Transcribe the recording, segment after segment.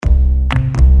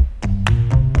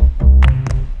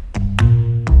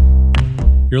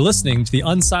You're listening to the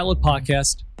Unsiloed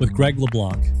podcast with Greg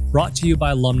LeBlanc, brought to you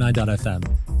by Alumni.fm.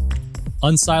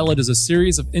 Unsiloed is a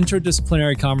series of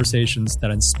interdisciplinary conversations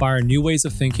that inspire new ways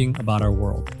of thinking about our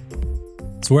world.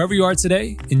 So wherever you are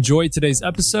today, enjoy today's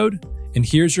episode, and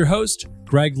here's your host,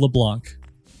 Greg LeBlanc.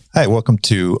 Hi, welcome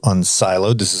to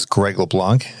Unsiloed. This is Greg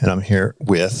LeBlanc, and I'm here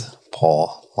with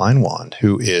Paul Leinwand,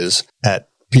 who is at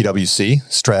PwC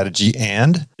Strategy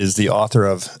and is the author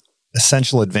of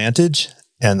Essential Advantage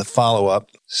and the follow-up,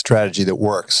 Strategy That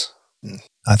Works.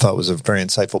 I thought it was a very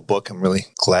insightful book. I'm really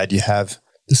glad you have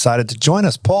decided to join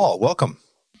us. Paul, welcome.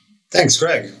 Thanks,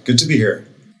 Greg. Good to be here.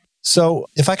 So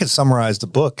if I could summarize the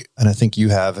book, and I think you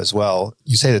have as well,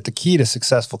 you say that the key to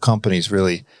successful companies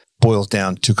really boils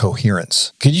down to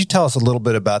coherence. Could you tell us a little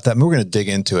bit about that? I mean, we're going to dig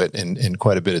into it in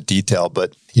quite a bit of detail,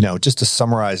 but just to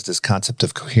summarize this concept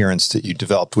of coherence that you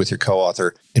developed with your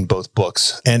co-author in both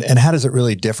books, and how does it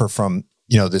really differ from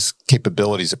this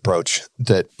capabilities approach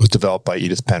that was developed by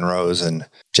Edith Penrose and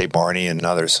Jay Barney and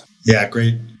others? Yeah,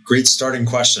 great starting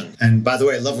question. And by the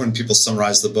way, I love when people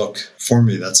summarize the book for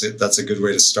me. That's a good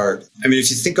way to start. I mean, if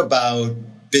you think about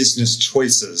business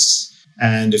choices,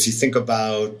 and if you think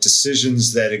about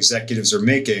decisions that executives are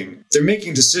making, they're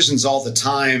making decisions all the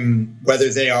time, whether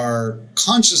they are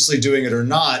consciously doing it or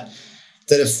not,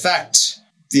 that affect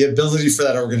the ability for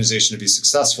that organization to be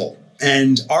successful.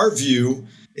 And our view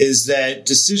is that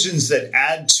decisions that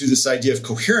add to this idea of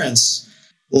coherence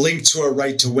link to a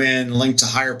right to win, link to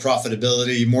higher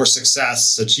profitability, more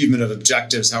success, achievement of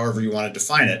objectives, however you want to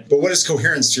define it. But what is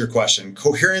coherence, to your question?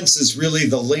 Coherence is really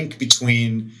the link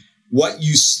between what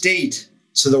you state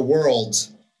to the world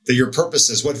that your purpose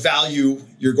is, what value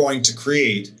you're going to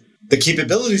create, the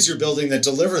capabilities you're building that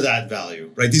deliver that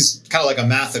value, right? These kind of like a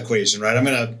math equation, right? I'm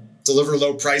going to deliver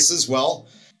low prices. Well,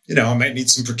 I might need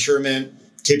some procurement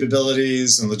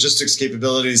capabilities and logistics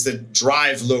capabilities that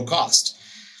drive low cost.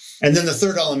 And then the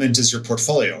third element is your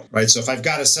portfolio, right? So if I've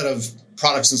got a set of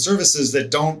products and services that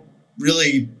don't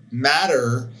really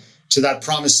matter to that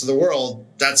promise to the world,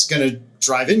 that's going to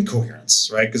drive incoherence,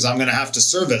 right? Because I'm going to have to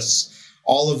service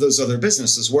all of those other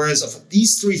businesses. Whereas if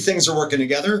these three things are working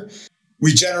together,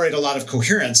 we generate a lot of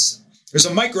coherence. There's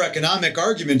a microeconomic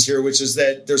argument here, which is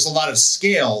that there's a lot of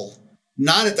scale,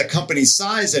 not at the company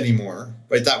size anymore,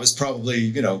 right? That was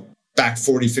probably, back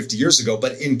 40, 50 years ago,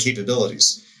 but in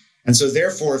capabilities. And so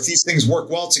therefore, if these things work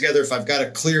well together, if I've got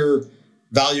a clear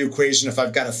value equation, if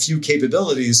I've got a few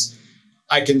capabilities,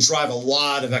 I can drive a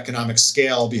lot of economic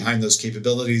scale behind those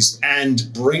capabilities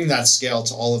and bring that scale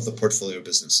to all of the portfolio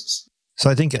businesses. So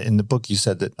I think in the book you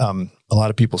said that a lot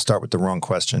of people start with the wrong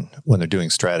question when they're doing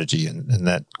strategy. And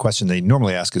that question they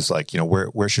normally ask is like,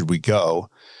 where should we go?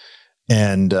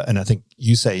 And I think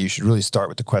you say you should really start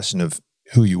with the question of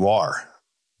who you are,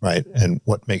 right? And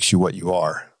what makes you what you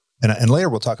are. And later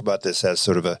we'll talk about this as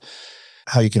sort of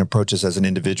how you can approach this as an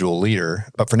individual leader.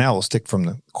 But for now, we'll stick from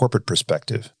the corporate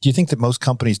perspective. Do you think that most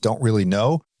companies don't really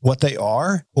know what they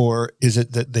are? Or is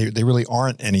it that they really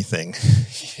aren't anything,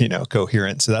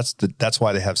 coherent? So that's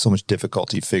why they have so much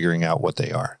difficulty figuring out what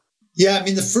they are. Yeah, I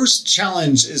mean, the first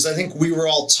challenge is I think we were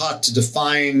all taught to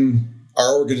define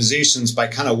our organizations by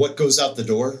kind of what goes out the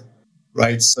door,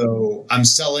 right? So I'm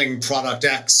selling product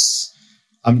X,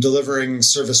 I'm delivering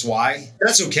service Y.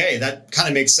 That's okay. That kind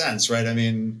of makes sense, right? I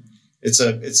mean,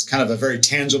 it's kind of a very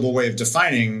tangible way of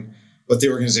defining what the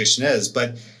organization is.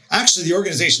 But actually, the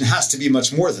organization has to be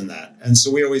much more than that. And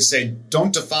so we always say,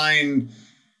 don't define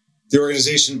the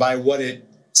organization by what it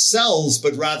sells,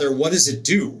 but rather, what does it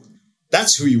do?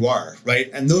 That's who you are, right?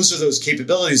 And those are those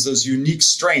capabilities, those unique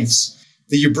strengths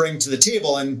that you bring to the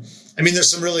table. And I mean,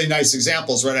 there's some really nice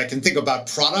examples, right? I can think about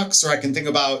products, or I can think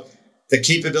about the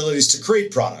capabilities to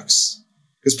create products,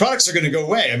 because products are going to go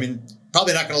away. I mean,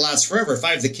 probably not going to last forever. If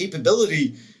I have the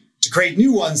capability to create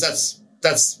new ones,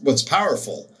 that's what's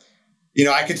powerful.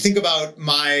 I could think about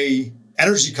my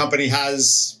energy company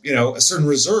has, a certain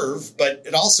reserve, but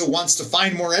it also wants to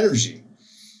find more energy,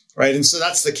 right? And so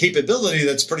that's the capability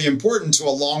that's pretty important to a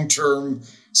long-term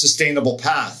sustainable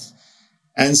path.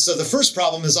 And so the first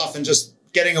problem is often just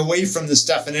getting away from this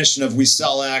definition of we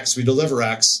sell X, we deliver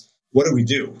X. What do we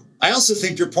do? I also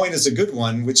think your point is a good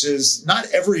one, which is not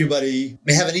everybody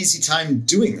may have an easy time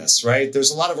doing this, right?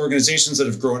 There's a lot of organizations that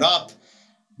have grown up.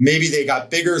 Maybe they got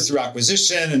bigger through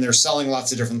acquisition and they're selling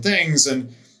lots of different things.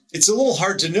 And it's a little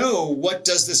hard to know, what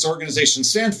does this organization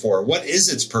stand for? What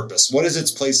is its purpose? What is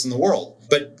its place in the world?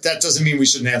 But that doesn't mean we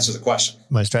shouldn't answer the question.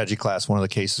 My strategy class, one of the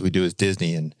cases we do is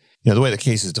Disney. And the way the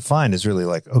case is defined is really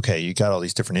like, okay, you got all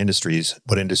these different industries.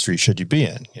 What industry should you be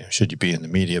in? Should you be in the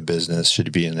media business? Should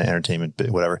you be in the entertainment,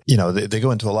 whatever? They go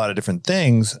into a lot of different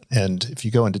things. And if you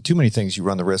go into too many things, you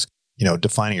run the risk,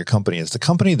 defining your company as the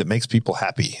company that makes people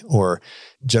happy, or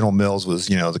General Mills was,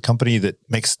 the company that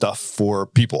makes stuff for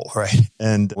people, right?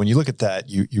 And when you look at that,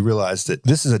 you realize that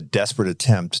this is a desperate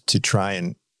attempt to try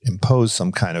and impose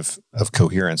some kind of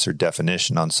coherence or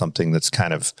definition on something that's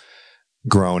kind of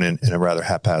grown in a rather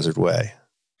haphazard way.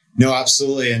 No,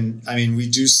 absolutely. And I mean, we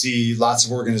do see lots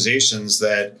of organizations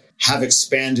that have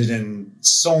expanded in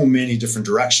so many different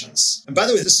directions. And by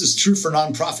the way, this is true for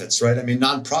nonprofits, right? I mean,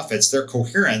 nonprofits, their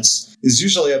coherence is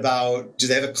usually about, do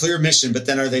they have a clear mission, but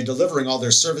then are they delivering all their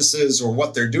services or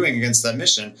what they're doing against that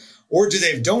mission? Or do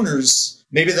they have donors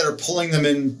maybe that are pulling them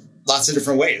in lots of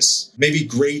different ways? Maybe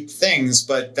great things,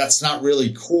 but that's not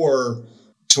really core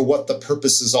to what the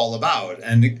purpose is all about.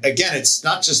 And again, it's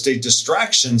not just a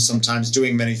distraction sometimes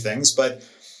doing many things, but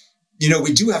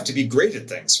we do have to be great at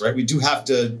things, right? We do have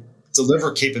to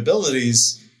deliver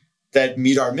capabilities that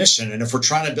meet our mission. And if we're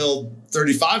trying to build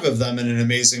 35 of them in an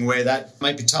amazing way, that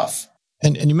might be tough.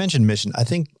 And you mentioned mission. I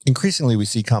think increasingly we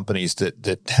see companies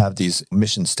that have these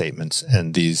mission statements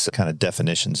and these kind of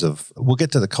definitions of, we'll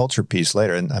get to the culture piece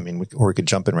later. And I mean, we could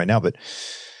jump in right now, but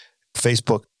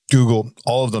Facebook, Google,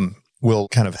 all of them will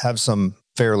kind of have some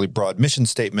fairly broad mission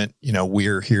statement.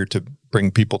 We're here to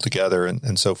bring people together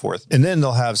and so forth. And then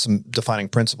they'll have some defining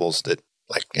principles that,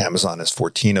 like Amazon has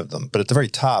 14 of them. But at the very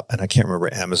top, and I can't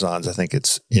remember Amazon's, I think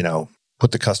it's,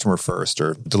 put the customer first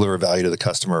or deliver value to the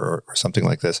customer or something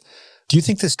like this. Do you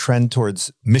think this trend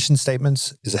towards mission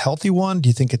statements is a healthy one? Do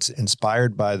you think it's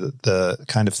inspired by the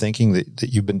kind of thinking that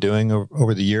you've been doing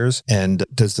over the years? And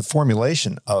does the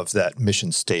formulation of that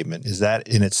mission statement, is that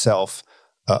in itself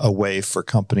a way for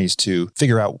companies to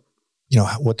figure out,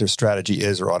 what their strategy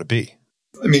is or ought to be?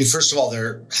 I mean, first of all,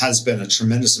 there has been a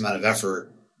tremendous amount of effort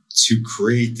to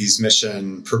create these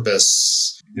mission,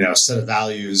 purpose, set of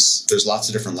values. There's lots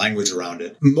of different language around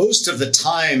it. Most of the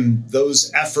time,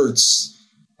 those efforts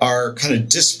are kind of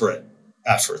disparate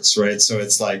efforts, right? So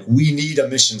it's like, we need a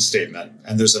mission statement,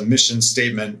 and there's a mission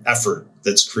statement effort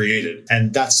that's created.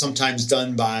 And that's sometimes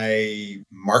done by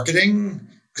marketing,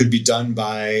 could be done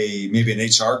by maybe an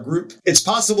HR group. It's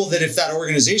possible that if that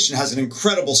organization has an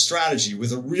incredible strategy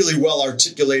with a really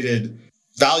well-articulated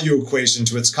value equation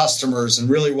to its customers and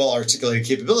really well-articulated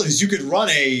capabilities, you could run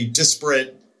a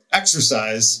disparate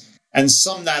exercise and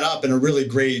sum that up in a really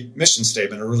great mission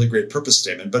statement, a really great purpose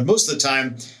statement. But most of the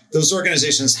time, those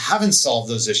organizations haven't solved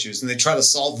those issues, and they try to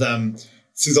solve them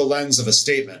through the lens of a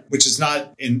statement, which is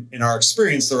not, in our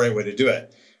experience, the right way to do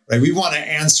it. Right? We want to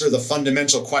answer the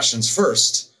fundamental questions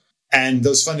first, and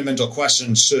those fundamental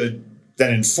questions should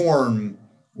then inform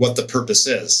what the purpose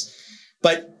is.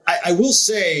 But I will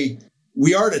say,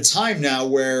 we are at a time now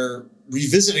where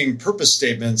revisiting purpose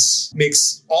statements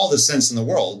makes all the sense in the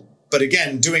world. But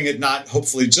again, doing it not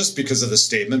hopefully just because of the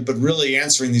statement, but really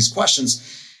answering these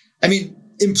questions. I mean,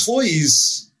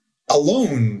 employees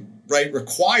alone, right,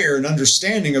 require an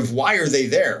understanding of why are they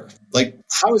there? Like,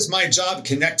 how is my job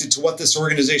connected to what this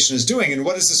organization is doing? And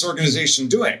what is this organization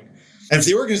doing? And if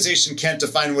the organization can't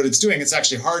define what it's doing, it's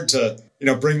actually hard to,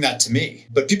 bring that to me.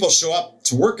 But people show up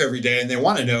to work every day and they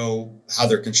want to know how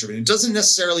they're contributing. It doesn't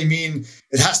necessarily mean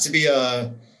it has to be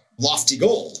a lofty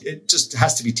goal. It just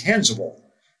has to be tangible.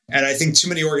 And I think too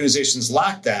many organizations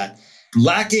lack that.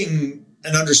 Lacking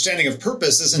an understanding of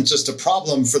purpose isn't just a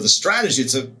problem for the strategy.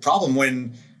 It's a problem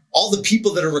when all the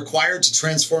people that are required to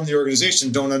transform the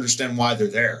organization don't understand why they're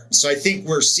there. So I think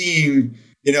we're seeing,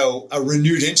 a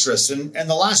renewed interest. And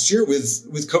the last year with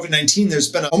COVID-19,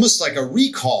 there's been almost like a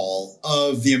recall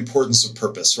of the importance of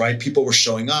purpose, right? People were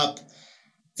showing up.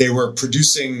 They were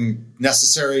producing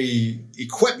necessary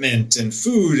equipment and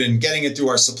food and getting it through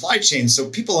our supply chain. So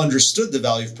people understood the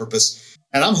value of purpose.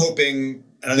 And I'm hoping,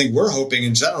 and I think we're hoping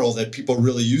in general, that people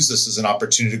really use this as an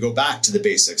opportunity to go back to the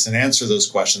basics and answer those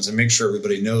questions and make sure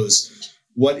everybody knows,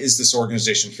 what is this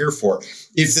organization here for?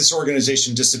 If this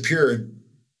organization disappeared,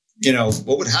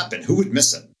 what would happen? Who would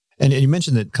miss it? And you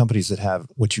mentioned that companies that have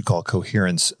what you call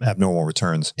coherence, abnormal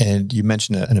returns, and you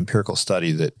mentioned an empirical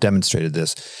study that demonstrated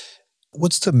this.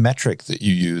 What's the metric that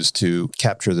you use to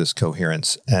capture this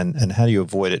coherence, and how do you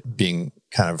avoid it being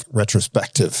kind of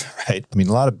retrospective, right? I mean,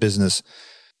 a lot of business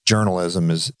journalism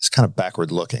is kind of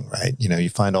backward looking, right? You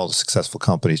find all the successful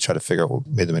companies, try to figure out what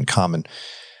made them in common.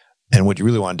 And what you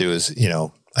really want to do is,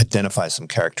 identify some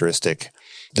characteristic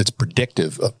that's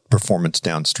predictive of performance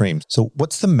downstream. So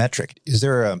what's the metric? Is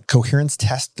there a coherence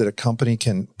test that a company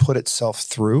can put itself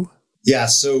through? Yeah.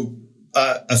 So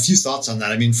a few thoughts on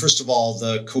that. I mean, first of all,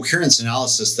 the coherence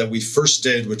analysis that we first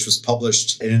did, which was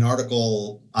published in an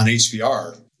article on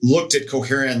HBR, looked at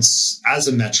coherence as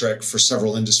a metric for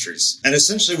several industries. And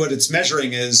essentially what it's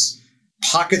measuring is,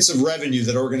 pockets of revenue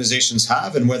that organizations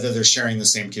have and whether they're sharing the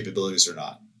same capabilities or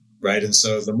not, right? And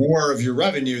so the more of your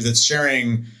revenue that's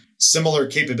sharing similar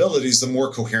capabilities, the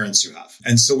more coherence you have.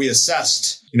 And so we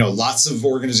assessed, lots of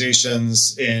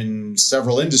organizations in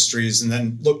several industries and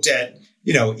then looked at,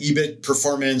 EBIT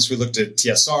performance. We looked at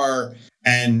TSR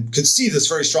and could see this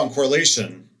very strong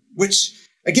correlation, which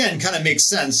again kind of makes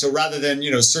sense. So rather than,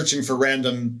 searching for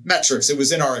random metrics, it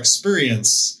was in our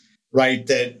experience, right,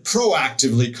 that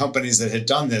proactively companies that had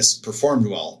done this performed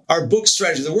well. Our book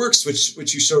Strategy That Works,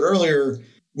 which you showed earlier,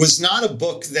 was not a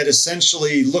book that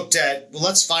essentially looked at, well,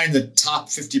 let's find the top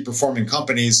 50 performing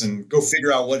companies and go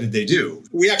figure out what did they do.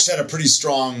 We actually had a pretty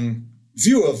strong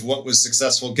view of what was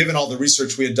successful. Given all the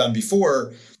research we had done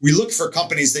before, we looked for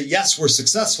companies that, yes, were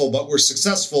successful, but were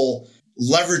successful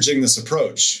leveraging this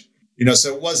approach.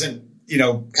 So it wasn't,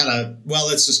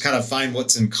 let's just kind of find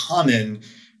what's in common,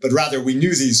 but rather we knew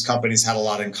these companies had a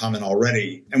lot in common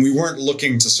already. And we weren't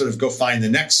looking to sort of go find the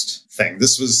next thing.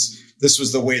 This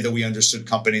was the way that we understood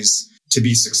companies to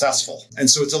be successful. And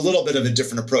so it's a little bit of a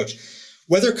different approach.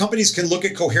 Whether companies can look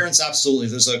at coherence, absolutely.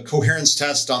 There's a coherence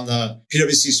test on the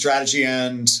PwC Strategy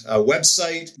and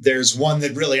website. There's one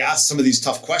that really asks some of these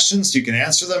tough questions so you can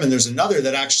answer them. And there's another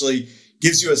that actually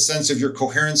gives you a sense of your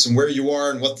coherence and where you are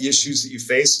and what the issues that you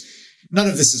face. None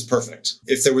of this is perfect.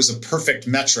 If there was a perfect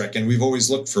metric, and we've always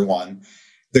looked for one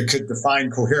that could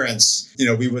define coherence,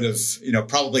 we would have,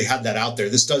 probably had that out there.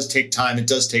 This does take time. It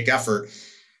does take effort,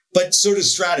 but so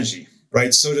does strategy,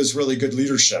 right? So does really good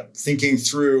leadership, thinking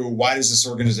through why does this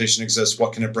organization exist?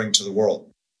 What can it bring to the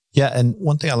world? Yeah. And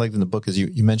one thing I liked in the book is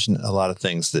you mentioned a lot of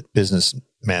things that business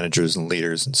managers and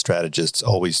leaders and strategists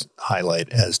always highlight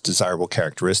as desirable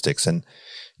characteristics. And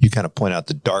you kind of point out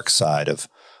the dark side of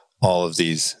all of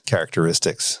these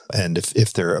characteristics. And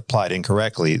if they're applied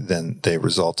incorrectly, then they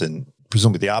result in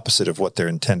presumably the opposite of what they're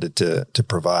intended to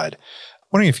provide.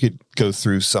 Wondering if you could go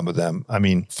through some of them. I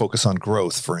mean, focus on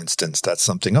growth, for instance. That's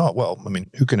something,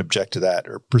 who can object to that?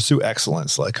 Or pursue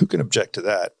excellence, like who can object to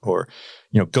that? Or,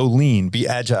 go lean, be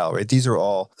agile, right? These are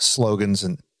all slogans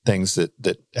and things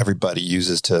that everybody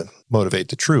uses to motivate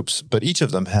the troops. But each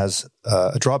of them has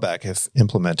a drawback if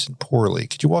implemented poorly.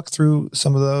 Could you walk through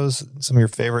some of those, some of your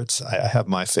favorites? I have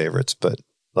my favorites, but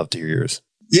love to hear yours.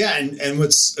 Yeah. And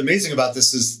what's amazing about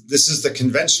this is the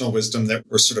conventional wisdom that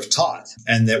we're sort of taught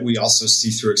and that we also see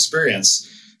through experience.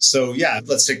 So yeah,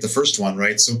 let's take the first one,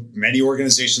 right? So many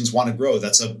organizations want to grow.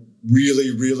 That's a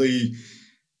really, really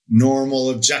normal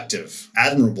objective,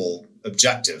 admirable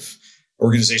objective.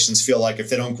 Organizations feel like if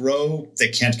they don't grow, they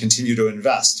can't continue to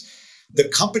invest. The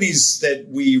companies that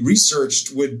we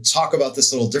researched would talk about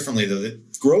this a little differently, though,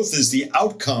 that growth is the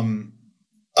outcome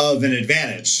of an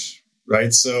advantage.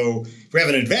 Right. So if we have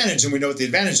an advantage and we know what the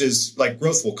advantage is, like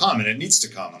growth will come and it needs to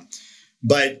come.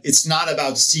 But it's not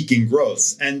about seeking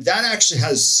growth. And that actually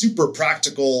has super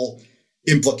practical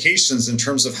implications in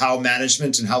terms of how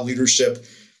management and how leadership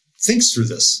thinks through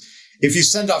this. If you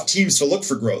send off teams to look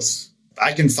for growth,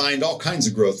 I can find all kinds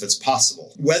of growth that's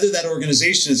possible. Whether that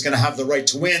organization is going to have the right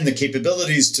to win, the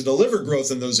capabilities to deliver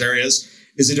growth in those areas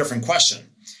is a different question.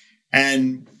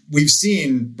 And we've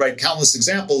seen, right, countless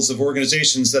examples of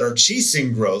organizations that are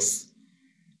chasing growth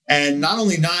and not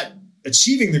only not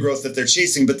achieving the growth that they're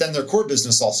chasing, but then their core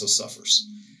business also suffers,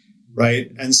 right?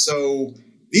 And so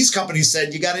these companies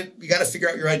said, you got to figure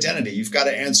out your identity. You've got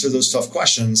to answer those tough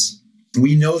questions.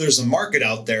 We know there's a market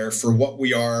out there for what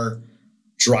we are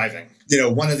driving.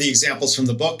 One of the examples from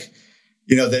the book,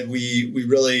 that we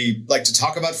really like to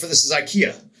talk about for this is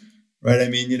IKEA, right? I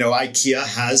mean, IKEA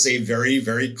has a very,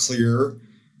 very clear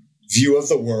view of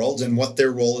the world and what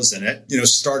their role is in it.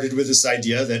 Started with this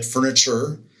idea that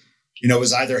furniture,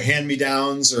 was either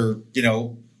hand-me-downs or,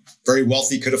 very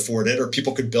wealthy could afford it or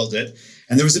people could build it.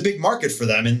 And there was a big market for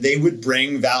them and they would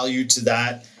bring value to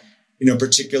that,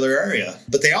 particular area.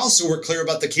 But they also were clear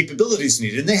about the capabilities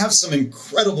needed. And they have some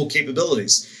incredible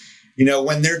capabilities.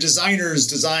 When their designers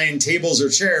design tables or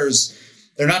chairs,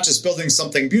 they're not just building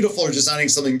something beautiful or designing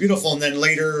something beautiful. And then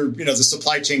later, the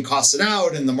supply chain costs it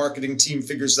out and the marketing team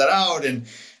figures that out and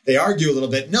they argue a little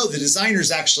bit. No, the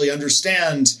designers actually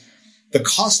understand the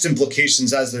cost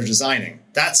implications as they're designing.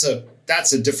 That's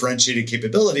a differentiated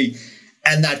capability.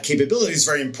 And that capability is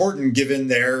very important given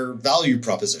their value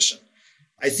proposition.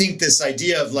 I think this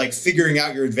idea of like figuring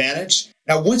out your advantage.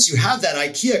 Now, once you have that,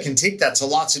 IKEA can take that to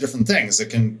lots of different things.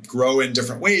 It can grow in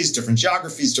different ways, different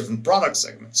geographies, different product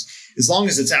segments. As long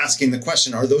as it's asking the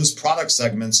question, are those product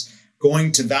segments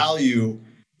going to value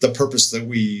the purpose that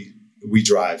we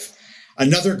drive?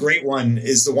 Another great one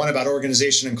is the one about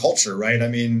organization and culture, right? I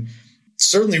mean,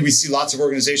 certainly we see lots of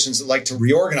organizations that like to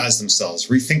reorganize themselves,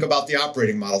 rethink about the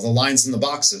operating model, the lines and the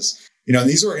boxes. And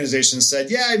these organizations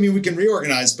said, yeah, I mean, we can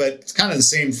reorganize, but it's kind of the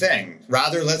same thing.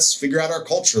 Rather, let's figure out our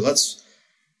culture. Let's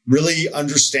really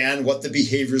understand what the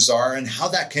behaviors are and how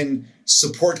that can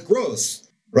support growth,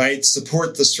 right?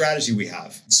 Support the strategy we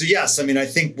have. So yes, I mean, I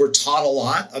think we're taught a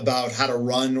lot about how to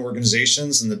run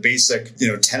organizations and the basic,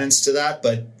 tenets to that.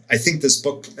 But I think this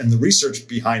book and the research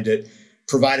behind it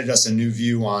provided us a new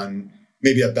view on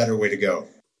maybe a better way to go.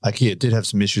 IKEA did have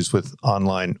some issues with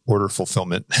online order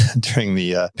fulfillment during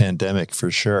the pandemic,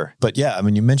 for sure. But yeah, I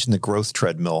mean, you mentioned the growth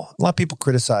treadmill. A lot of people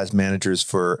criticize managers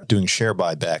for doing share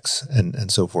buybacks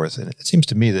and so forth. And it seems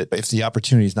to me that if the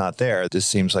opportunity is not there, this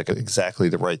seems like exactly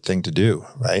the right thing to do,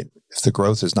 right? If the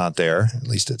growth is not there, at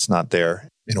least it's not there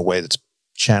in a way that's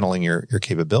channeling your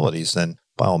capabilities, then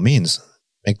by all means,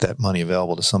 make that money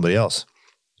available to somebody else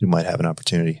who might have an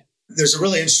opportunity. There's a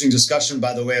really interesting discussion,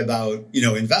 by the way, about,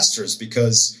 investors,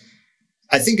 because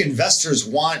I think investors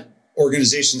want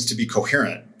organizations to be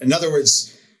coherent. In other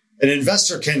words, an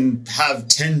investor can have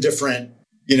 10 different,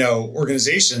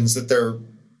 organizations that they're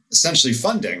essentially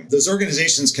funding. Those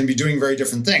organizations can be doing very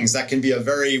different things. That can be a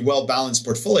very well-balanced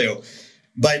portfolio.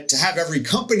 But to have every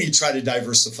company try to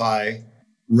diversify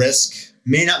risk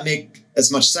may not make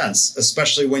as much sense,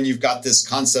 especially when you've got this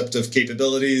concept of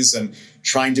capabilities and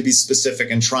trying to be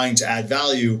specific and trying to add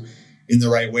value in the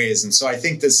right ways. And so I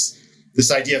think this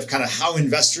idea of kind of how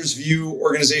investors view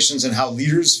organizations and how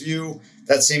leaders view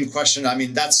that same question, I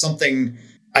mean, that's something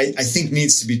I think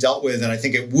needs to be dealt with. And I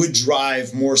think it would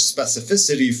drive more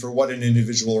specificity for what an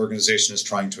individual organization is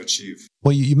trying to achieve.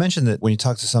 Well, you mentioned that when you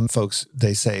talk to some folks,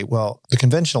 they say, well, the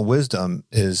conventional wisdom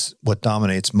is what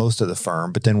dominates most of the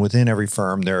firm. But then within every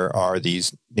firm, there are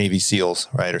these Navy SEALs,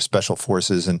 right, or special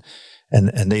forces, and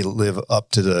they live up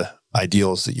to the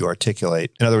ideals that you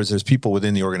articulate. In other words, there's people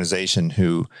within the organization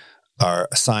who are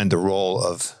assigned the role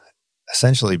of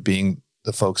essentially being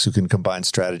the folks who can combine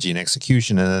strategy and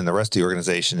execution, and then the rest of the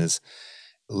organization is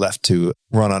left to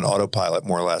run on autopilot,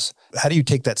 more or less. How do you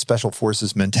take that special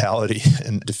forces mentality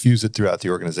and diffuse it throughout the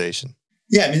organization?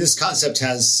 Yeah, I mean, this concept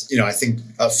has, I think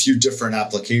a few different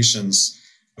applications.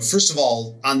 First of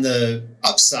all, on the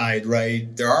upside, right,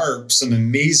 there are some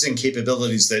amazing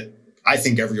capabilities that I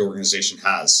think every organization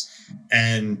has.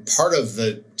 And part of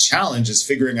the challenge is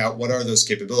figuring out what are those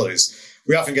capabilities.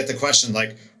 We often get the question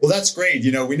like, well, that's great.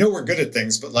 We know we're good at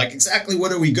things, but like exactly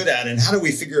what are we good at? And how do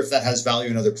we figure if that has value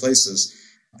in other places?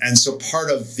 And so part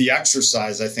of the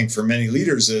exercise, I think, for many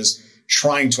leaders is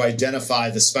trying to identify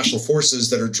the special forces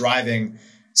that are driving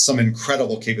some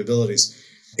incredible capabilities.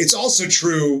 It's also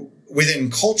true within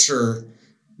culture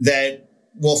that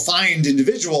we'll find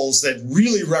individuals that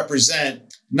really represent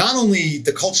not only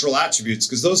the cultural attributes,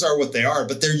 because those are what they are,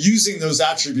 but they're using those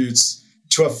attributes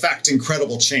to affect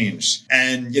incredible change.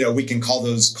 And, we can call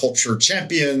those culture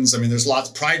champions. I mean, there's lots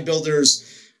of pride builders,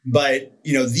 but,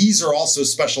 these are also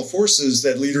special forces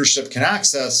that leadership can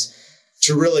access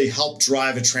to really help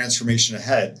drive a transformation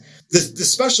ahead. The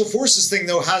special forces thing,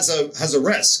 though, has a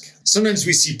risk. Sometimes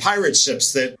we see pirate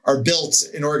ships that are built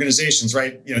in organizations,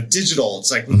 right? Digital. It's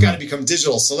like, we've got to become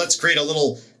digital. So let's create a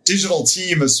little digital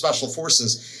team of special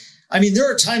forces. I mean,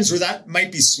 there are times where that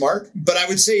might be smart, but I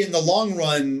would say in the long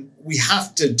run, we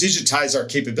have to digitize our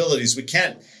capabilities. We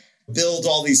can't build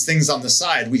all these things on the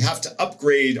side. We have to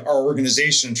upgrade our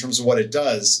organization in terms of what it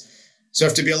does. So we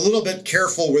have to be a little bit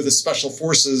careful with the special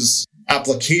forces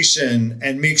application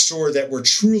and make sure that we're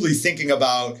truly thinking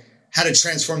about how to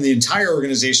transform the entire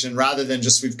organization rather than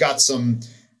just we've got some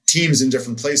teams in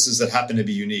different places that happen to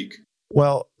be unique.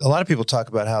 Well, a lot of people talk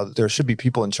about how there should be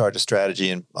people in charge of strategy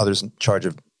and others in charge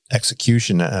of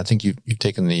execution. And I think you've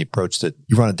taken the approach that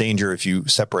you run a danger if you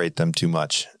separate them too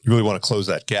much. You really want to close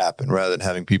that gap. And rather than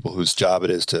having people whose job it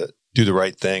is to do the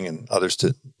right thing and others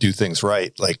to do things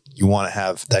right, like you want to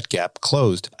have that gap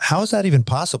closed. How is that even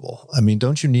possible? I mean,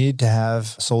 don't you need to have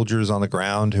soldiers on the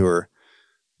ground who are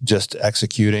just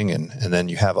executing and then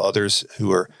you have others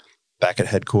who are back at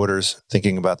headquarters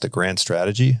thinking about the grand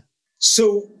strategy?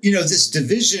 So, this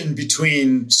division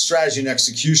between strategy and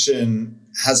execution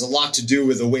has a lot to do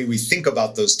with the way we think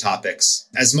about those topics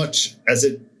as much as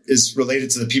it is related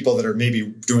to the people that are maybe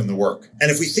doing the work. And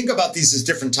if we think about these as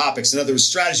different topics, in other words,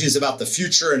 strategy is about the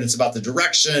future and it's about the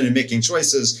direction and making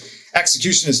choices.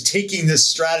 Execution is taking this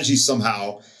strategy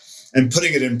somehow and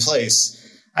putting it in place.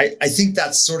 I think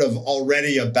that's sort of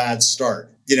already a bad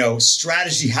start.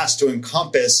 Strategy has to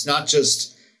encompass not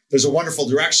just there's a wonderful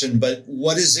direction, but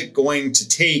what is it going to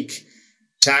take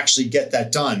to actually get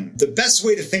that done? The best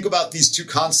way to think about these two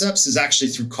concepts is actually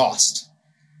through cost,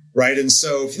 right? And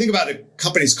so if you think about a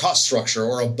company's cost structure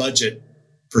or a budget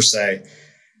per se,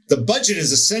 the budget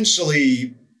is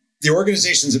essentially the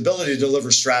organization's ability to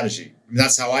deliver strategy. I mean,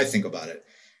 that's how I think about it.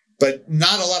 But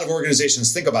not a lot of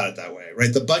organizations think about it that way,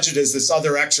 right? The budget is this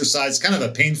other exercise, kind of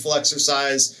a painful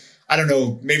exercise. I don't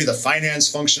know, maybe the finance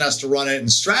function has to run it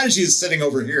and strategy is sitting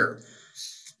over here.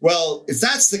 Well, if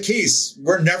that's the case,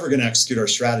 we're never going to execute our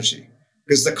strategy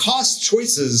because the cost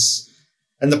choices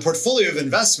and the portfolio of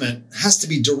investment has to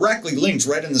be directly linked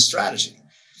right in the strategy,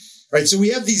 right? So we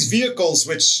have these vehicles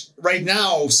which right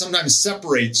now sometimes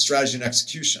separate strategy and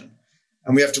execution,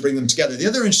 and we have to bring them together. The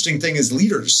other interesting thing is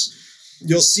leaders.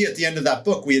 You'll see at the end of that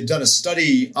book, we had done a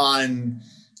study on,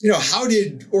 how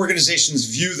did organizations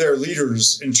view their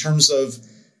leaders in terms of,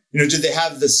 did they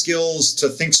have the skills to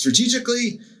think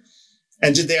strategically?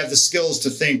 And did they have the skills to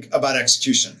think about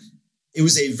execution? It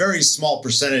was a very small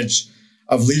percentage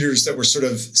of leaders that were sort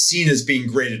of seen as being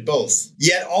great at both.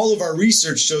 Yet all of our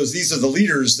research shows these are the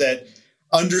leaders that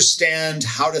understand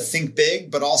how to think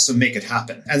big, but also make it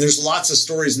happen. And there's lots of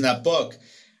stories in that book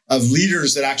of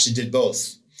leaders that actually did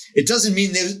both. It doesn't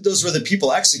mean those were the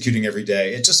people executing every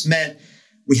day. It just meant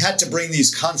we had to bring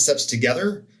these concepts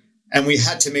together and we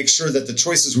had to make sure that the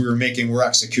choices we were making were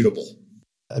executable.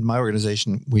 At my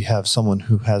organization, we have someone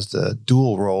who has the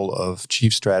dual role of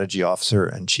chief strategy officer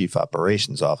and chief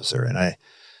operations officer. And I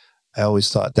always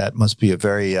thought that must be a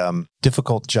very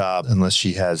difficult job unless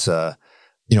she has a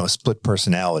split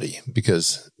personality,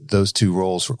 because those two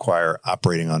roles require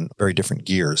operating on very different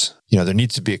gears. There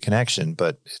needs to be a connection,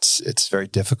 but it's very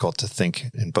difficult to think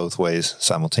in both ways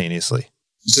simultaneously.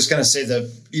 I was just going to say that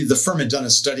the firm had done a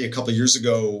study a couple of years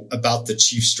ago about the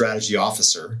chief strategy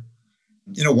officer.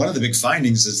 One of the big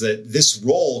findings is that this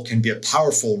role can be a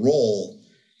powerful role,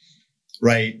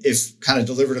 right, if kind of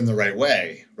delivered in the right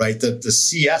way, right? The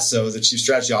CSO, the chief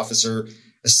strategy officer,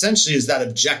 essentially is that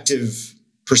objective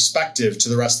perspective to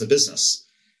the rest of the business,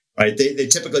 right? They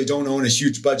typically don't own a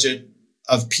huge budget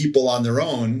of people on their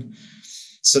own,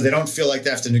 so they don't feel like they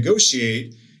have to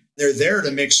negotiate. They're there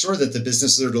to make sure that the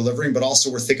businesses are delivering, but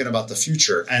also we're thinking about the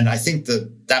future. And I think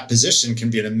that position can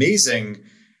be an amazing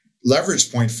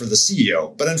leverage point for the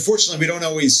CEO. But unfortunately, we don't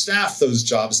always staff those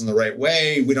jobs in the right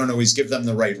way. We don't always give them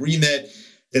the right remit.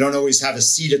 They don't always have a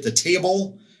seat at the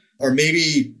table, or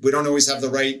maybe we don't always have the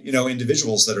right,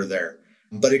 individuals that are there.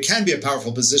 But it can be a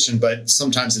powerful position, but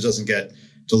sometimes it doesn't get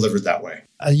delivered that way.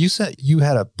 You said you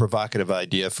had a provocative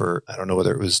idea for, I don't know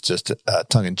whether it was just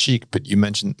tongue in cheek, but you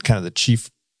mentioned kind of the chief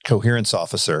coherence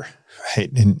officer, right,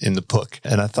 in the book.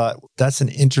 And I thought that's an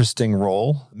interesting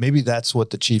role. Maybe that's what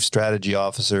the chief strategy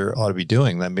officer ought to be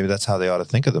doing. Then maybe that's how they ought to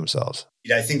think of themselves.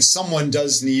 I think someone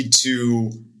does need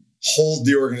to hold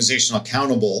the organization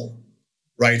accountable,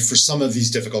 right, for some of these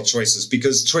difficult choices,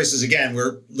 because choices, again,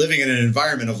 we're living in an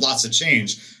environment of lots of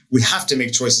change. We have to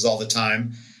make choices all the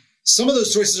time. Some of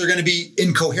those choices are going to be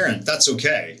incoherent. That's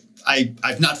okay.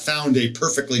 I've not found a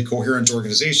perfectly coherent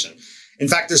organization. In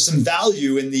fact, there's some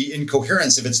value in the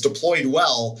incoherence if it's deployed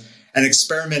well and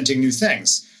experimenting new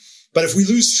things. But if we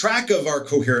lose track of our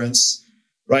coherence,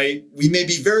 right, we may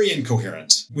be very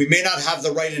incoherent. We may not have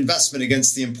the right investment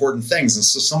against the important things. And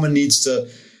so someone needs to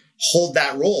hold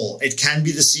that role. It can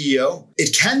be the CEO.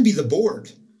 It can be the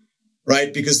board,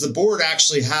 right? Because the board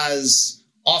actually has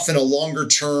often a longer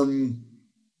term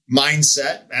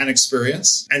mindset and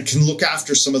experience and can look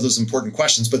after some of those important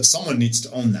questions, but someone needs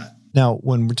to own that. Now,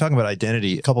 when we're talking about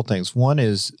identity, a couple of things. One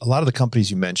is a lot of the companies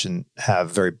you mentioned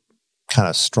have very kind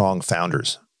of strong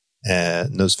founders,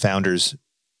 and those founders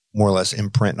more or less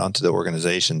imprint onto the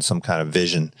organization some kind of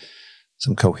vision,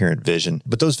 some coherent vision.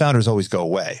 But those founders always go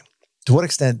away. To what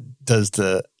extent does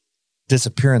the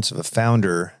disappearance of a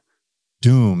founder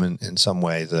doom in some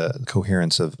way the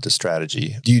coherence of the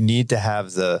strategy? Do you need to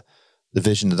have the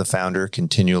vision of the founder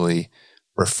continually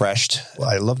refreshed?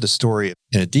 I love the story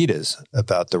in Adidas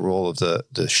about the role of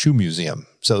the shoe museum.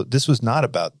 So this was not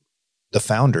about the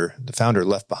founder. The founder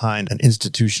left behind an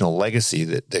institutional legacy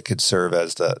that could serve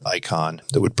as the icon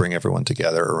that would bring everyone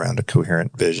together around a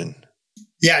coherent vision.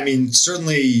 Yeah, I mean,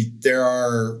 certainly there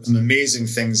are some amazing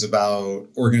things about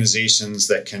organizations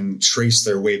that can trace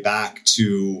their way back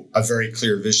to a very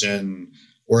clear vision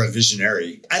or a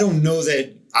visionary. I don't know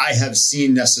that I have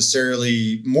seen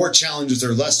necessarily more challenges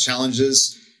or less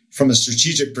challenges from a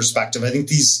strategic perspective. I think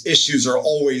these issues are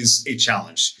always a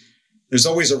challenge. There's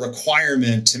always a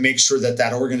requirement to make sure that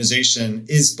that organization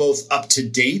is both up to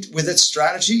date with its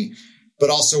strategy, but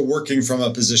also working from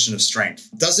a position of strength.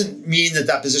 Doesn't mean that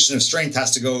that position of strength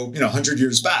has to go, 100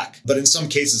 years back, but in some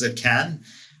cases it can.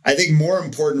 I think more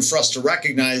important for us to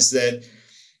recognize that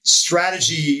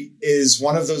strategy is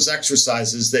one of those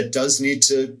exercises that does need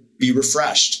to be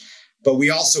refreshed, but we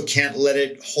also can't let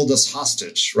it hold us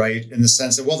hostage, right? In the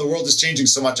sense that, well, the world is changing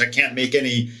so much, I can't make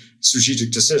any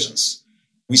strategic decisions.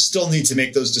 We still need to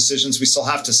make those decisions. We still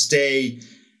have to stay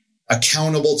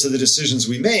accountable to the decisions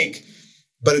we make,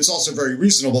 but it's also very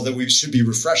reasonable that we should be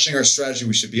refreshing our strategy.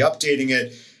 We should be updating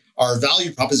it. Our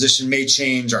value proposition may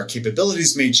change. Our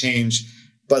capabilities may change,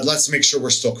 but let's make sure we're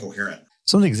still coherent.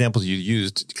 Some of the examples you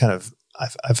used kind of,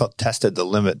 I felt tested the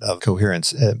limit of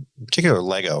coherence, in particular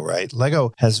Lego, right?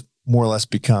 Lego has more or less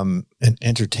become an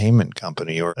entertainment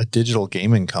company or a digital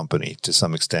gaming company to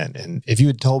some extent. And if you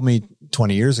had told me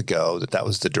 20 years ago that that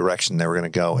was the direction they were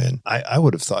going to go in, I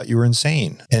would have thought you were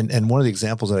insane. And one of the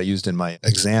examples that I used in my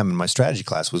exam in my strategy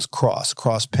class was Cross.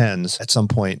 Cross Pens at some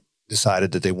point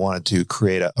decided that they wanted to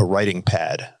create a writing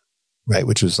pad, right,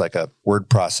 which was like a word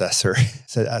processor.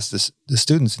 So I asked the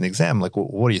students in the exam, like, well,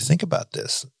 what do you think about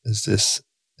this? Is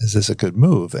this a good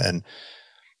move? And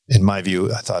in my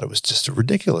view, I thought it was just a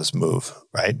ridiculous move,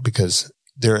 right? Because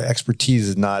their expertise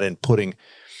is not in putting,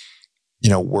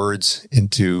 words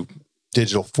into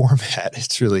digital format.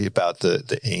 It's really about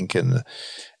the ink and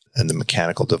the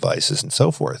mechanical devices and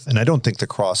so forth. And I don't think the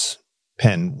Cross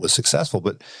Pen was successful,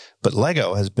 but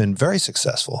Lego has been very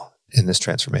successful in this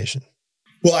transformation.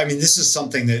 Well, I mean, this is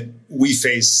something that we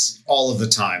face all of the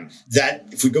time. That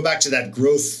if we go back to that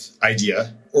growth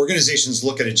idea, organizations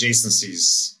look at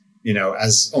adjacencies,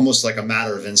 as almost like a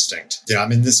matter of instinct.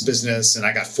 I'm in this business and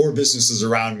I got 4 businesses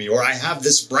around me, or I have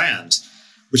this brand,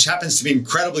 which happens to be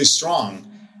incredibly strong.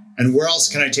 And where else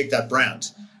can I take that brand?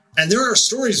 And there are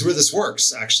stories where this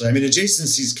works, actually. I mean,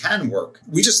 adjacencies can work.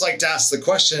 We just like to ask the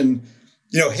question,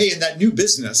 hey, in that new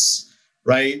business,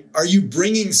 right, are you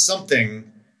bringing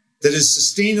something that is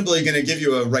sustainably going to give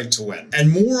you a right to win?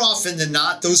 And more often than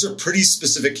not, those are pretty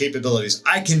specific capabilities.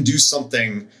 I can do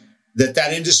something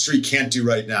that industry can't do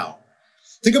right now.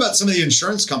 Think about some of the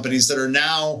insurance companies that are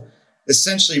now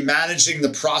essentially managing the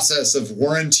process of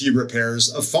warranty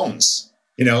repairs of phones.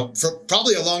 For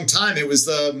probably a long time, it was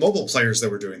the mobile players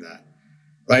that were doing that,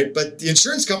 right? But the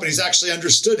insurance companies actually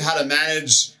understood how to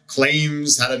manage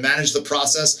claims, how to manage the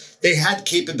process. They had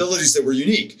capabilities that were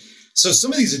unique. So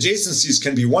some of these adjacencies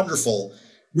can be wonderful.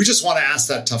 We just want to ask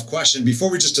that tough question before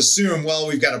we just assume, well,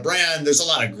 we've got a brand, there's a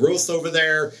lot of growth over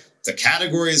there, the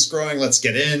category is growing, let's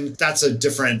get in. That's a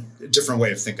different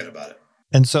way of thinking about it.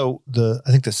 And so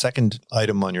I think the second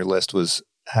item on your list was,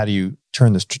 how do you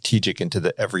turn the strategic into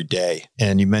the everyday?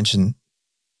 And you mentioned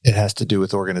it has to do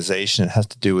with organization. It has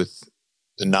to do with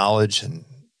the knowledge and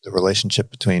the relationship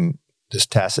between this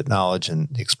tacit knowledge and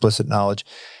the explicit knowledge.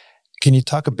 Can you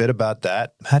talk a bit about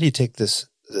that? How do you take this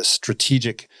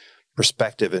strategic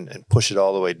perspective and push it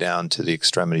all the way down to the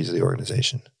extremities of the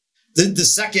organization? The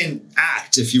second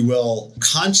act, if you will,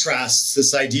 contrasts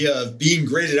this idea of being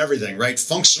great at everything, right?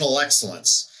 Functional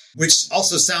excellence, which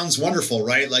also sounds wonderful,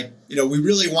 right? Like, we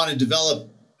really want to develop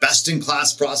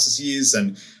best-in-class processes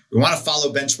and we want to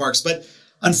follow benchmarks. But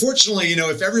unfortunately,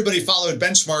 if everybody followed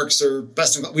benchmarks or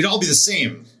best-in-class, we'd all be the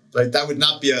same, right? That would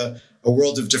not be a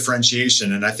world of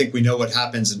differentiation. And I think we know what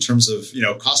happens in terms of,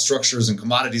 cost structures and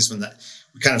commodities when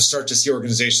we kind of start to see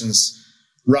organizations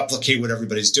replicate what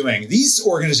everybody's doing. These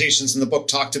organizations in the book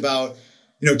talked about,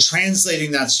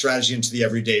 translating that strategy into the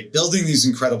everyday, building these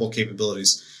incredible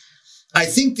capabilities. I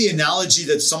think the analogy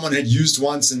that someone had used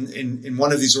once in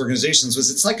one of these organizations was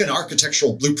it's like an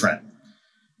architectural blueprint,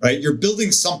 right? You're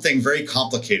building something very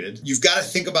complicated. You've got to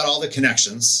think about all the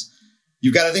connections.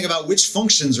 You've got to think about which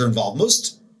functions are involved.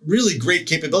 Most really great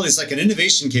capabilities, like an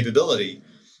innovation capability,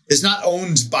 is not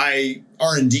owned by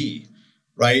R&D.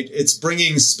 Right? It's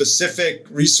bringing specific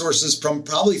resources from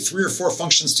probably 3 or 4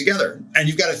 functions together. And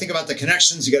you've got to think about the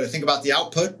connections. You got to think about the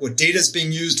output, what data is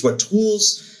being used, what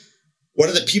tools, what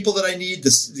are the people that I need,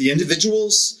 the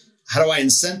individuals, how do I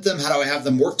incent them? How do I have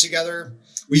them work together?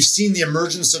 We've seen the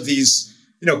emergence of these,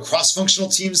 cross-functional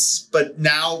teams, but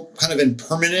now kind of in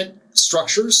permanent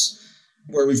structures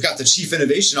where we've got the chief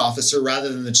innovation officer rather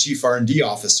than the chief R&D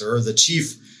officer or the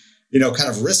chief, kind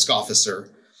of risk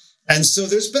officer. And so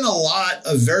there's been a lot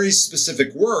of very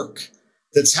specific work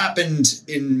that's happened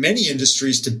in many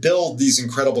industries to build these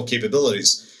incredible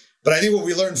capabilities. But I think what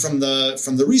we learned from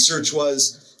the research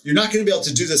was you're not going to be able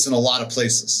to do this in a lot of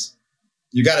places.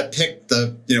 You got to pick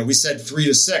we said 3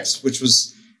 to 6, which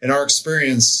was in our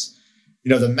experience,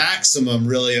 the maximum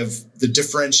really of the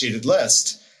differentiated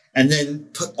list, and then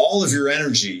put all of your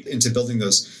energy into building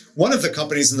those. One of the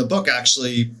companies in the book,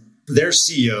 actually, their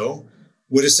CEO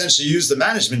would essentially use the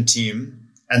management team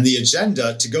and the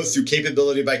agenda to go through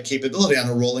capability by capability on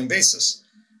a rolling basis.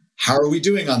 How are we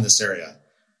doing on this area?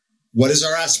 What is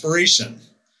our aspiration?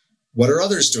 What are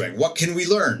others doing? What can we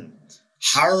learn?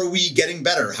 How are we getting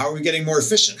better? How are we getting more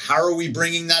efficient? How are we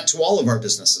bringing that to all of our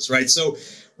businesses, right? So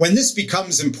when this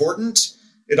becomes important,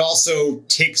 it also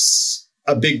takes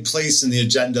a big place in the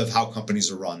agenda of how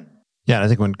companies are run. Yeah, and I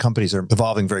think when companies are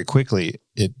evolving very quickly,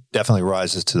 it definitely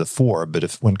rises to the fore. But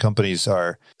when companies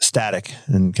are static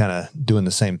and kind of doing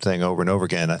the same thing over and over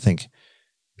again, I think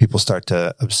people start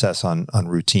to obsess on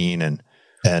routine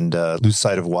and lose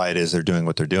sight of why it is they're doing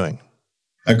what they're doing.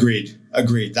 Agreed.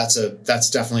 That's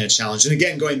definitely a challenge. And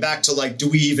again, going back to do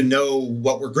we even know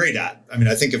what we're great at? I mean,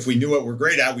 I think if we knew what we're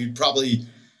great at, we'd probably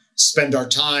spend our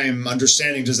time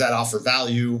understanding, does that offer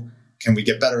value? Can we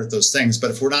get better at those things?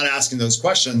 But if we're not asking those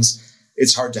questions,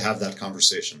 it's hard to have that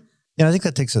conversation. Yeah, I think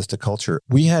that takes us to culture.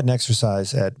 We had an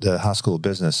exercise at the Haas School of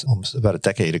Business almost about a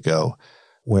decade ago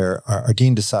where our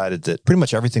dean decided that pretty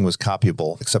much everything was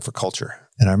copyable except for culture.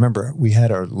 And I remember we had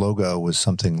our logo was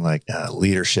something like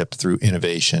leadership through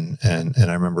innovation. And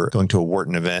I remember going to a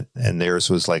Wharton event and theirs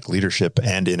was like leadership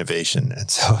and innovation. And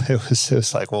so it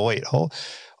was like, well, wait, all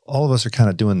of us are kind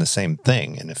of doing the same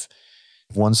thing. And if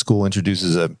one school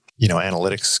introduces a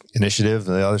analytics initiative,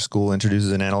 and the other school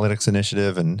introduces an analytics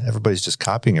initiative, and everybody's just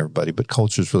copying everybody, but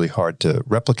culture is really hard to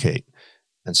replicate.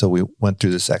 And so we went through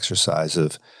this exercise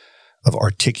of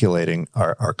articulating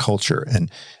our culture. And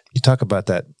you talk about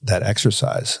that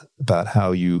exercise, about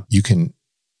how you can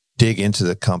dig into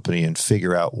the company and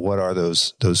figure out what are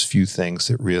those few things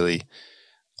that really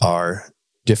are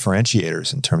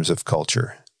differentiators in terms of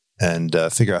culture, and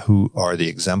figure out who are the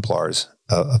exemplars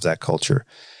of that culture.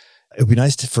 It would be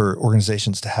nice for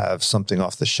organizations to have something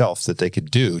off the shelf that they could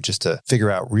do just to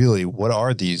figure out really what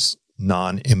are these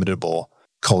non-imitable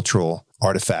cultural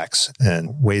artifacts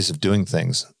and ways of doing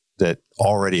things that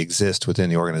already exist within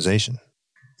the organization.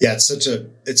 Yeah, it's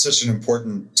such an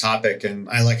important topic, and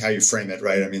I like how you frame it,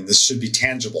 right? I mean, this should be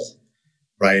tangible,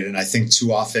 right? And I think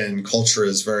too often culture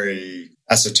is very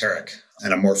esoteric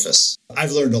and amorphous.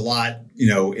 I've learned a lot,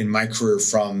 in my career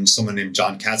from someone named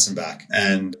John Katzenbach.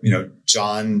 And,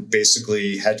 John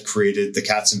basically had created the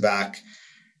Katzenbach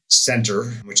Center,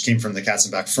 which came from the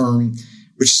Katzenbach firm,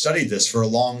 which studied this for a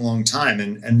long, long time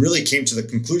and really came to the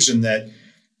conclusion that,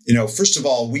 first of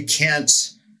all, we can't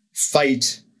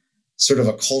fight sort of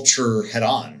a culture head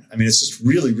on. I mean, it's just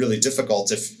really, really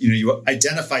difficult if, you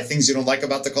identify things you don't like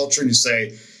about the culture and you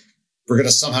say, we're going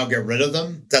to somehow get rid of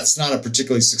them. That's not a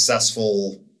particularly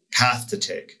successful path to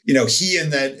take. He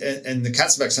and the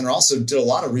Katzenbach Center also did a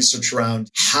lot of research around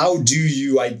how do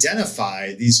you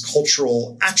identify these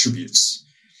cultural attributes?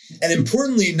 And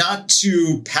importantly, not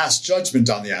to pass judgment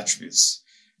on the attributes,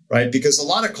 right? Because a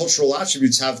lot of cultural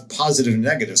attributes have positive and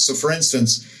negative. So for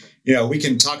instance, we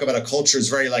can talk about a culture is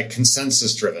very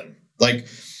consensus driven.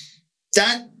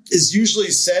 That is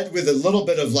usually said with a little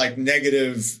bit of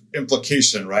negative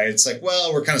implication, right? It's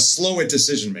well, we're kind of slow at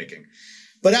decision making.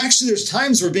 But actually, there's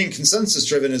times where being consensus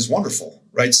driven is wonderful,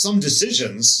 right? Some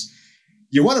decisions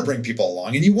you want to bring people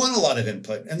along and you want a lot of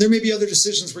input. And there may be other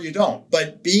decisions where you don't.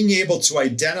 But being able to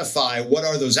identify what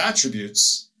are those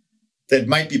attributes that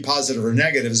might be positive or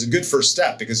negative is a good first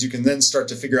step, because you can then start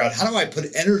to figure out, how do I put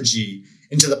energy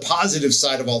into the positive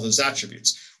side of all those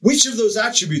attributes? Which of those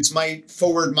attributes might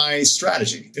forward my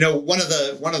strategy? One of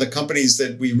the companies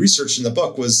that we researched in the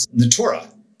book was Natura.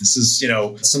 This is,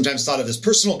 sometimes thought of as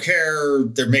personal care.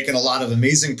 They're making a lot of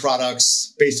amazing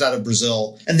products based out of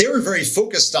Brazil. And they were very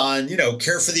focused on,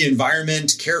 care for the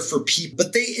environment, care for people,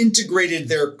 but they integrated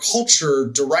their culture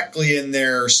directly in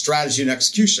their strategy and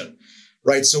execution,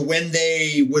 right? So when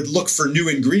they would look for new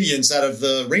ingredients out of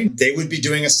the range, they would be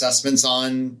doing assessments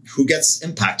on who gets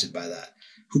impacted by that,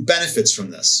 who benefits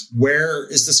from this, where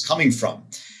is this coming from?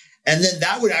 And then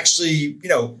that would actually,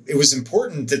 it was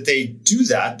important that they do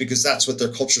that because that's what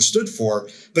their culture stood for.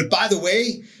 But by the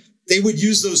way, they would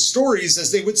use those stories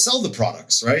as they would sell the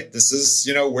products, right? This is,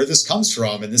 where this comes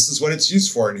from, and this is what it's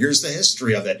used for, and here's the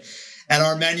history of it. And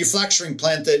our manufacturing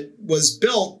plant that was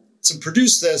built to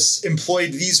produce this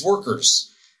employed these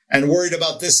workers and worried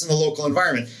about this in the local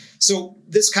environment. So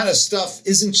this kind of stuff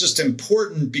isn't just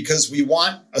important because we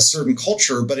want a certain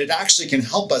culture, but it actually can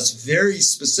help us very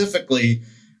specifically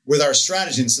with our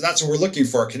strategy. And so that's what we're looking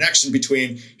for, a connection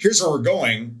between here's where we're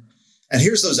going and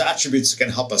here's those attributes that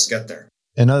can help us get there.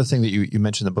 Another thing that you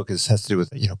mentioned in the book has to do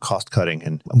with, cost cutting.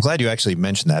 And I'm glad you actually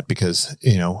mentioned that because,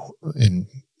 in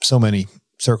so many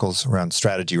circles around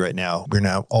strategy right now, we're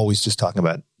now always just talking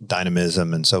about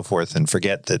dynamism and so forth and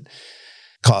forget that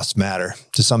costs matter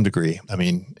to some degree. I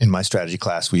mean, in my strategy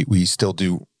class, we still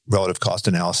do relative cost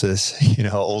analysis,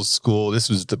 old school. This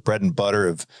was the bread and butter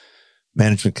of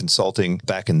management consulting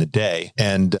back in the day.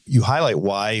 And you highlight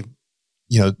why,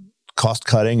 cost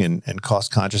cutting and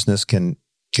cost consciousness can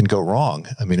go wrong.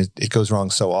 I mean, it goes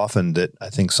wrong so often that I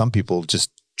think some people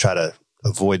just try to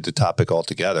avoid the topic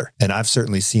altogether. And I've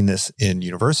certainly seen this in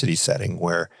university setting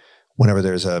where whenever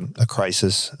there's a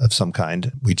crisis of some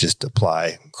kind, we just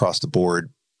apply across the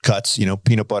board cuts,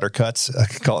 peanut butter cuts. I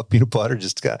can call it peanut butter.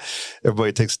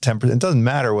 Everybody takes 10%. It doesn't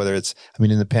matter whether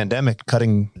in the pandemic,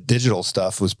 cutting digital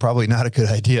stuff was probably not a good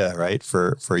idea, right?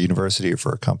 For a university or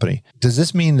for a company. Does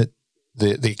this mean that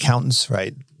the accountants,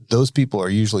 right? Those people are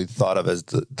usually thought of as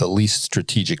the least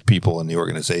strategic people in the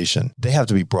organization. They have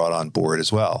to be brought on board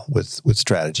as well with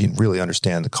strategy and really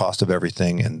understand the cost of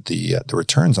everything and the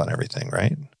returns on everything,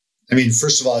 right?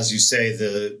 First of all, as you say,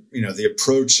 the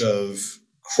approach of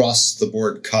across the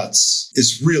board cuts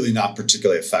is really not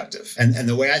particularly effective. And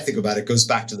the way I think about it goes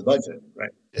back to the budget,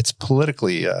 right? It's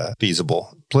politically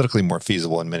more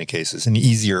feasible in many cases and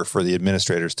easier for the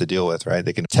administrators to deal with, right?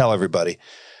 They can tell everybody,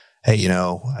 hey,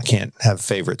 I can't have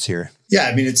favorites here.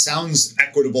 Yeah, it sounds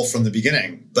equitable from the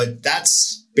beginning, but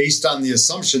that's based on the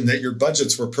assumption that your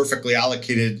budgets were perfectly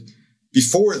allocated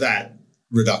before that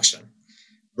reduction,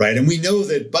 right? And we know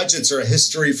that budgets are a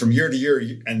history from year to year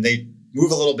and they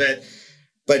move a little bit.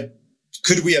 But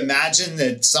could we imagine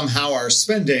that somehow our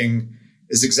spending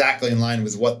is exactly in line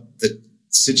with what the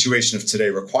situation of today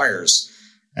requires?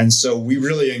 And so we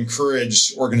really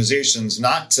encourage organizations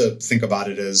not to think about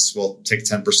it as, well, take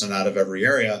 10% out of every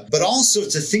area, but also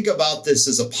to think about this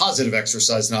as a positive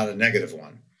exercise, not a negative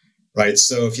one, right?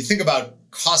 So if you think about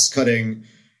cost cutting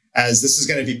as this is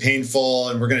going to be painful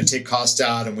and we're going to take cost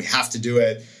out and we have to do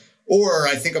it, or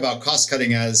I think about cost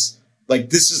cutting as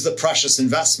this is the precious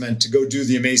investment to go do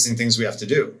the amazing things we have to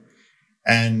do.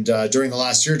 And during the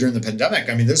last year, during the pandemic,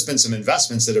 there's been some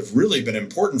investments that have really been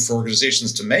important for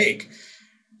organizations to make,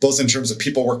 both in terms of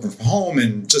people working from home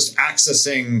and just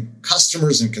accessing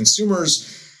customers and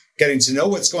consumers, getting to know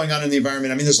what's going on in the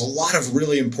environment. There's a lot of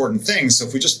really important things. So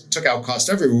if we just took out cost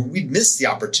everywhere, we'd miss the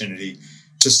opportunity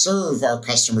to serve our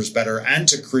customers better and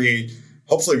to create,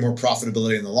 hopefully, more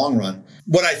profitability in the long run.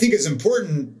 What I think is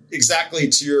important, exactly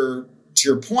to your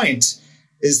point,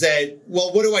 is that,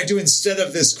 well, what do I do instead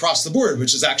of this across the board,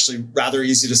 which is actually rather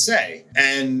easy to say?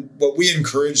 And what we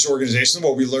encourage organizations,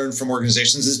 what we learn from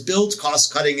organizations is build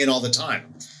cost cutting in all the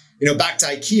time. Back to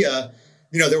IKEA,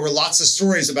 there were lots of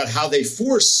stories about how they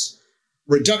force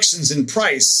reductions in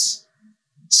price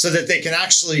so that they can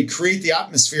actually create the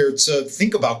atmosphere to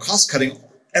think about cost cutting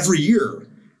every year,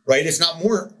 right? If not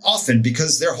more often,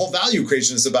 because their whole value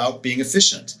creation is about being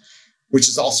efficient, which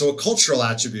is also a cultural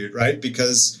attribute, right?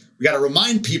 Because we got to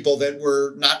remind people that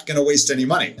we're not going to waste any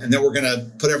money and that we're going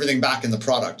to put everything back in the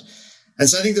product. And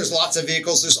so I think there's lots of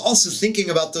vehicles. There's also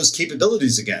thinking about those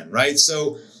capabilities again, right?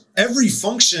 So every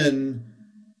function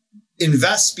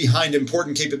invests behind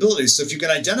important capabilities. So if you can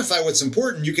identify what's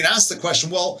important, you can ask the question,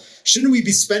 well, shouldn't we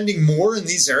be spending more in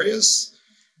these areas?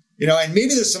 And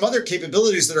maybe there's some other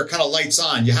capabilities that are kind of lights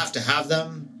on. You have to have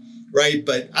them, right?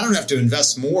 But I don't have to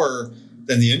invest more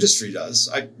than the industry does.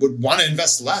 I would want to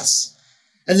invest less.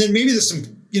 And then maybe there's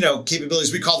some,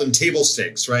 capabilities, we call them table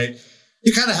stakes, right?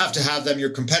 You kind of have to have them. Your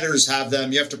competitors have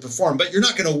them. You have to perform, but you're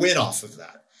not going to win off of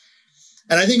that.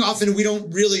 And I think often we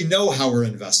don't really know how we're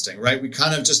investing, right? We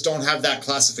kind of just don't have that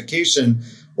classification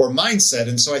or mindset.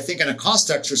 And so I think in a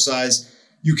cost exercise,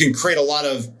 you can create a lot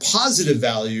of positive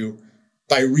value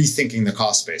by rethinking the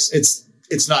cost base.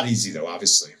 It's not easy though,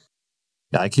 obviously.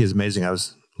 Yeah, IKEA is amazing. I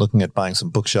was looking at buying some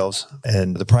bookshelves,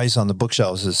 and the price on the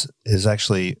bookshelves is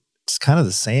actually, it's kind of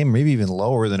the same, maybe even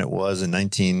lower than it was in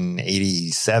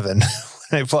 1987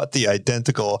 when I bought the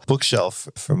identical bookshelf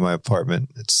for my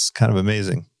apartment. It's kind of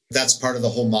amazing. That's part of the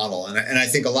whole model. And I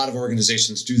think a lot of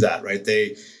organizations do that, right?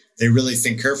 They really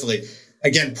think carefully.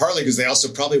 Again, partly because they also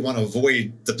probably want to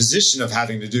avoid the position of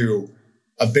having to do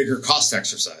a bigger cost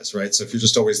exercise, right? So if you're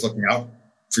just always looking out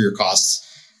for your costs,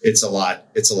 it's a lot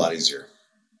easier.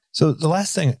 So the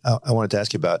last thing I wanted to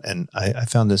ask you about, and I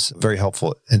found this very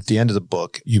helpful, at the end of the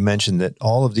book, you mentioned that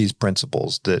all of these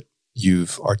principles that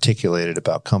you've articulated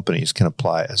about companies can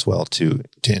apply as well to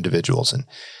individuals. And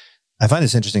I find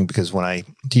this interesting because when I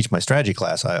teach my strategy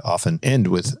class, I often end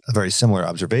with a very similar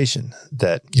observation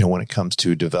that, when it comes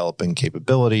to developing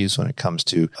capabilities, when it comes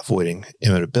to avoiding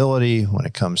imitability, when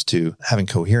it comes to having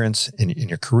coherence in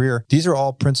your career, these are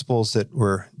all principles that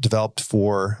were developed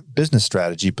for business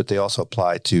strategy, but they also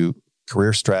apply to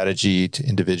career strategy, to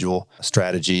individual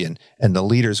strategy, and the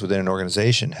leaders within an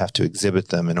organization have to exhibit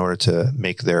them in order to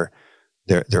make their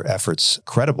efforts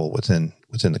credible within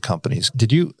the companies.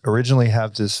 Did you originally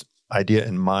have this idea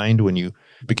in mind when you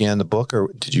began the book,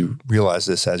 or did you realize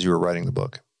this as you were writing the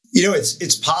book?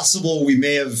 It's possible we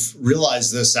may have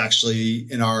realized this actually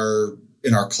in our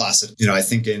classes. I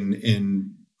think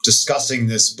in discussing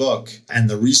this book and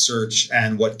the research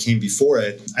and what came before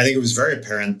it, I think it was very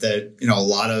apparent that, a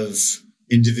lot of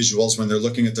individuals, when they're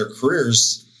looking at their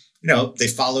careers, they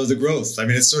follow the growth. I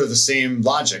mean, it's sort of the same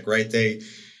logic, right? They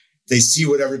see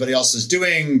what everybody else is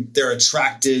doing. They're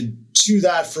attracted to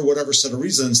that for whatever set of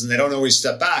reasons, and they don't always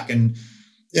step back and,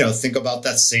 think about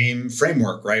that same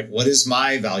framework, right? What is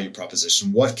my value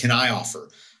proposition? What can I offer?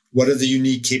 What are the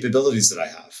unique capabilities that I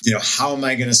have? How am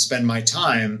I going to spend my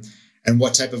time, and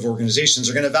what type of organizations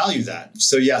are going to value that?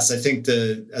 So yes, I think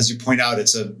as you point out,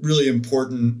 it's a really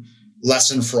important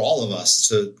lesson for all of us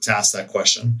to ask that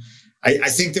question. I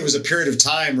think there was a period of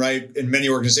time, right, in many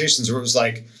organizations where it was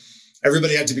like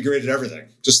everybody had to be great at everything,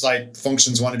 just like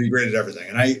functions want to be great at everything.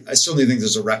 And I certainly think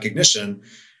there's a recognition,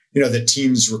 that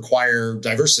teams require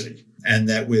diversity, and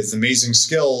that with amazing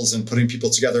skills and putting people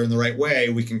together in the right way,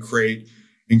 we can create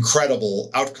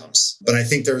incredible outcomes. But I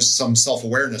think there's some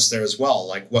self-awareness there as well.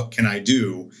 Like, what can I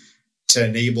do to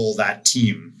enable that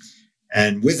team?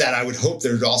 And with that, I would hope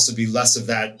there would also be less of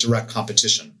that direct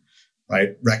competition,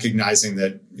 right? Recognizing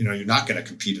that, you're not going to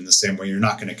compete in the same way. You're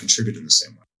not going to contribute in the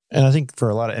same way. And I think for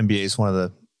a lot of MBAs, one of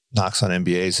the knocks on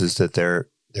MBAs is that they're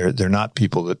not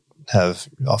people that have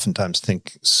oftentimes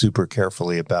think super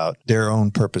carefully about their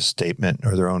own purpose statement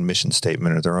or their own mission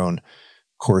statement or their own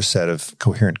core set of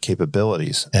coherent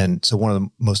capabilities. And so one of the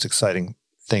most exciting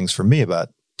things for me about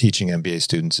teaching MBA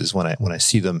students is when I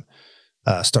see them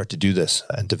start to do this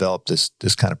and develop this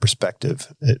kind of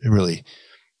perspective. It really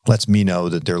lets me know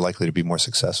that they're likely to be more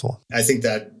successful. I think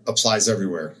that applies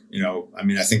everywhere.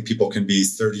 I think people can be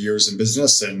 30 years in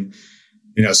business and,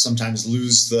 sometimes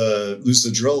lose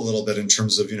the drill a little bit in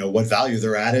terms of, what value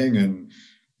they're adding, and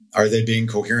are they being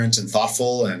coherent and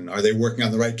thoughtful, and are they working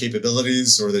on the right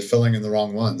capabilities, or are they filling in the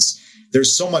wrong ones?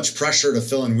 There's so much pressure to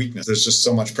fill in weakness. There's just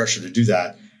so much pressure to do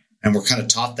that. And we're kind of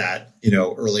taught that,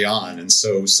 early on. And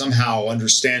so somehow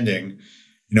understanding,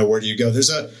 where do you go?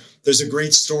 There's a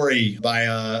great story by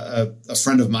a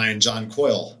friend of mine, John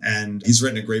Coyle, and he's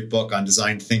written a great book on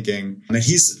design thinking. And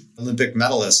he's an Olympic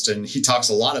medalist, and he talks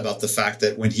a lot about the fact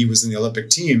that when he was in the Olympic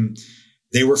team,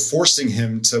 they were forcing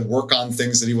him to work on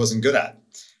things that he wasn't good at,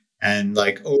 and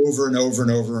like over and over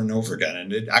and over and over again.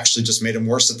 And it actually just made him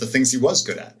worse at the things he was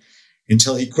good at,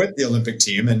 until he quit the Olympic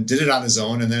team and did it on his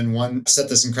own. And then set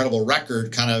this incredible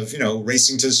record, kind of,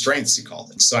 racing to his strengths, he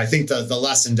called it. So I think the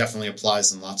lesson definitely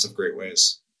applies in lots of great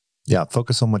ways. Yeah,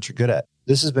 focus on what you're good at.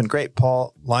 This has been great.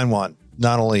 Paul Leinwand,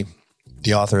 not only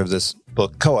the author of this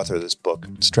book, co-author of this book,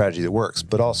 Strategy That Works,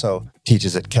 but also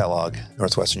teaches at Kellogg,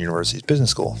 Northwestern University's Business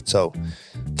School. So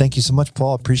thank you so much,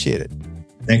 Paul. Appreciate it.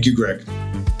 Thank you, Greg.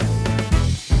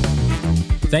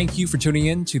 Thank you for tuning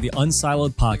in to the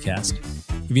Unsiloed podcast.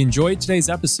 If you enjoyed today's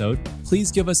episode,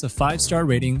 please give us a 5-star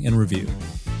rating and review.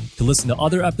 To listen to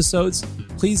other episodes,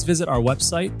 please visit our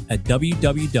website at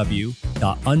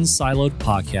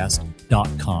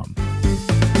www.unsiloedpodcast.com.